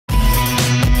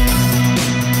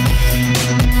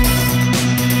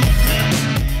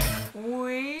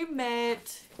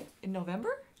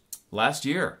November? Last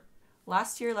year.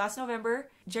 Last November,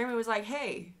 Jeremy was like,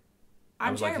 hey,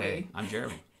 I'm Jeremy. Like, hey, I'm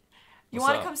Jeremy. You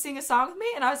want to come sing a song with me?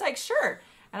 And I was like, sure.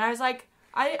 And I was like,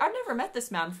 I've never met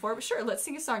this man before, but sure, let's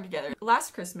sing a song together.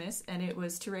 Last Christmas, and it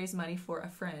was to raise money for a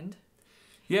friend.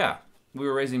 Yeah, we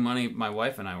were raising money. My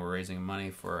wife and I were raising money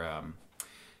for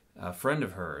a friend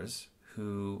of hers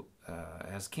who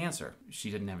has cancer. She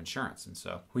didn't have insurance, and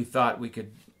so we thought we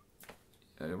could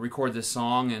record this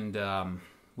song, and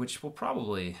which will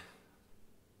probably...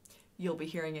 You'll be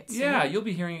hearing it soon. Yeah, you'll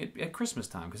be hearing it at Christmas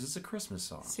time, because it's a Christmas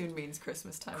song. Soon means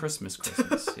Christmas time. Christmas,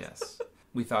 yes.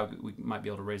 We thought we might be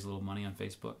able to raise a little money on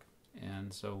Facebook,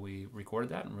 and so we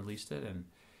recorded that and released it, and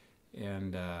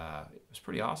it was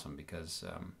pretty awesome because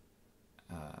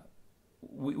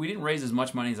we didn't raise as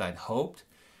much money as I'd hoped,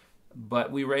 but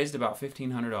we raised about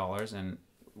 $1,500, and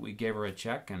we gave her a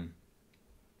check, and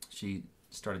she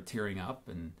started tearing up,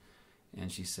 and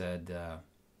she said,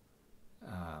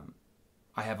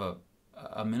 I have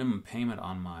a minimum payment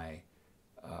on my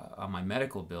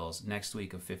medical bills next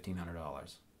week of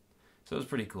 $1,500. So it was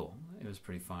pretty cool. It was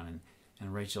pretty fun,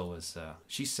 and Rachel was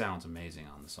she sounds amazing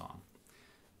on the song.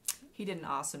 He did an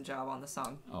awesome job on the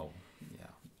song. Oh yeah,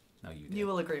 no, you did. You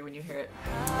will agree when you hear it.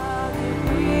 How did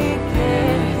we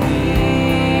get here?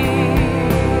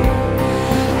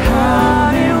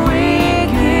 How did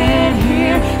we get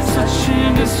here? Such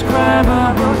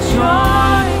indescribable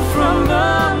joy from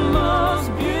the most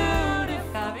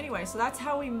beautiful. Anyway, so that's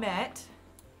how we met,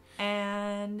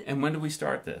 and when did we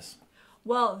start this?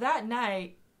 Well, that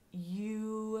night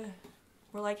you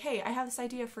were like, "Hey, I have this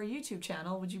idea for a YouTube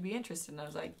channel. Would you be interested?" And I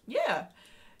was like, "Yeah."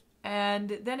 And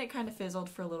then it kind of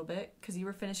fizzled for a little bit because you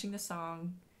were finishing the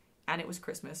song and it was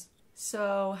Christmas.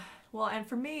 So, well, and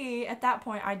for me, at that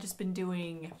point, I'd just been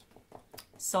doing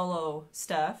solo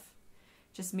stuff,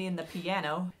 just me and the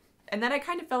piano. And then I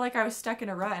kind of felt like I was stuck in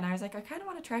a rut, and I was like, I kind of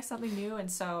want to try something new.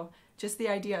 And so just the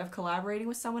idea of collaborating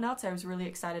with someone else, I was really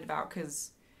excited about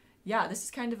because, yeah, this is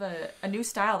kind of a new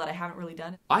style that I haven't really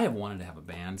done. I have wanted to have a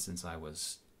band since I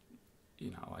was,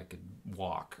 I could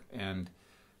walk. And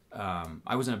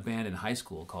I was in a band in high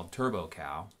school called Turbo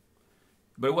Cow,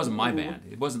 but it wasn't my band.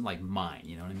 It wasn't like mine,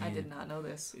 you know what I mean? I did not know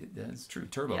this. That's true.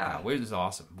 Turbo Cow. It was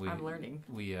awesome. I'm learning.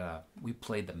 We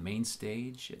played the main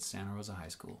stage at Santa Rosa High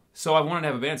School. So I wanted to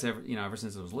have a band ever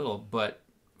since I was little, but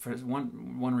for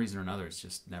one reason or another, it's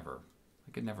just I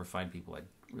could never find people I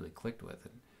really clicked with.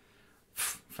 And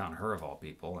found her of all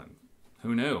people, and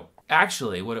who knew?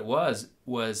 Actually, what it was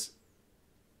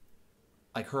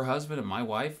like her husband and my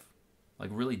wife like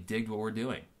really digged what we're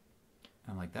doing.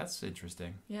 I'm like, that's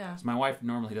interesting. Yeah. 'Cause my wife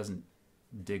normally doesn't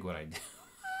dig what I do.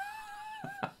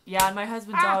 Yeah, and my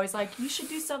husband's always like, you should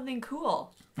do something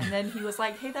cool. And then he was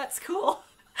like, hey, that's cool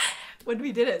when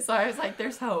we did it. So I was like,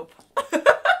 there's hope.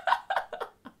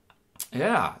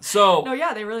 Yeah. So no,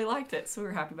 yeah, they really liked it. So we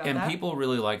were happy about that. And people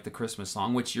really liked the Christmas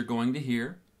song, which you're going to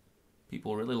hear.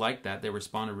 People really liked that. They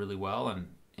responded really well,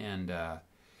 and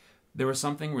there was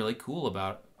something really cool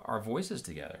about our voices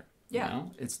together. Yeah. You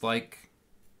know? It's like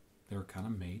they were kind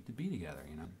of made to be together,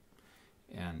 you know.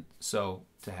 And so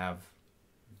to have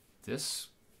this,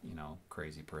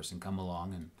 crazy person come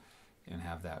along and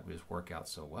have that just work out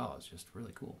so well, it's just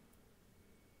really cool.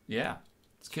 Yeah.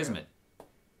 It's kismet.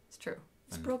 It's true.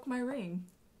 It's broke my ring.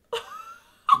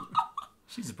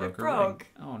 She's broke her broke.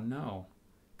 ring. Oh no.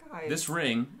 Guys. This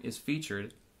ring is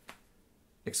featured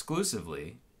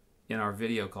exclusively in our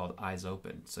video called Eyes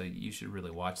Open. So you should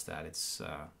really watch that. It's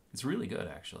really good,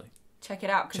 actually. Check it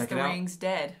out, because the ring's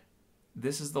dead.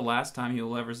 This is the last time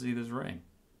you'll ever see this ring.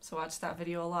 So watch that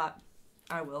video a lot.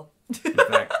 I will. In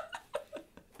fact,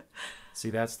 see,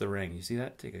 that's the ring. You see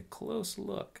that? Take a close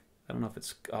look. I don't know if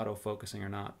it's auto-focusing or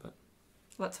not, but...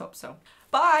 Let's hope so.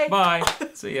 Bye! Bye!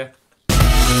 See ya.